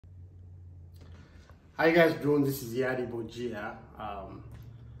How you guys doing? This is Yadi Bojia.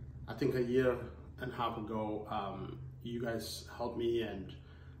 I think a year and a half ago, you guys helped me and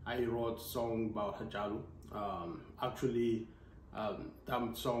I wrote a song about Hachallu. Actually,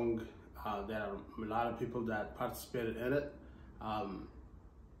 that song, there are a lot of people that participated in it.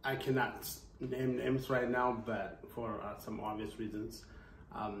 I cannot name names right now, but for some obvious reasons.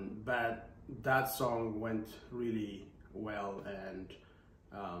 But that song went really well, and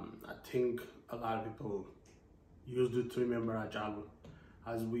I think a lot of people used it to remember Haacaluu.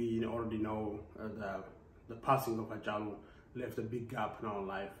 As we already know, the passing of Haacaluu left a big gap in our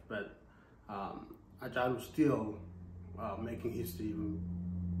life, but Haacaluu is still making history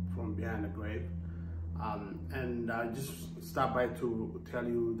from behind the grave. And I just stopped by to tell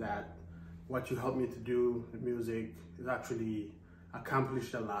you that what you helped me to do, the music, is actually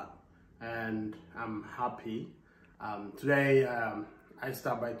accomplished a lot, and I'm happy. Today, I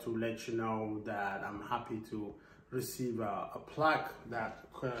stopped by to let you know that I'm happy to receive a plaque that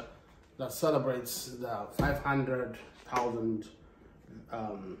celebrates the 500,000,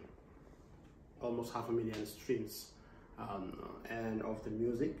 almost 500,000 streams and of the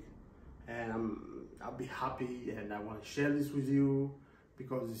music. And I'll be happy, and I want to share this with you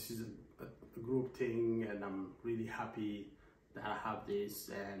because this is a group thing, and I'm really happy that I have this,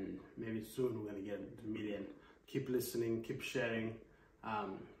 and maybe soon we're gonna get a million. Keep listening, keep sharing.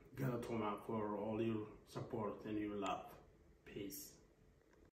 Galatooma for all your support and your love. Peace.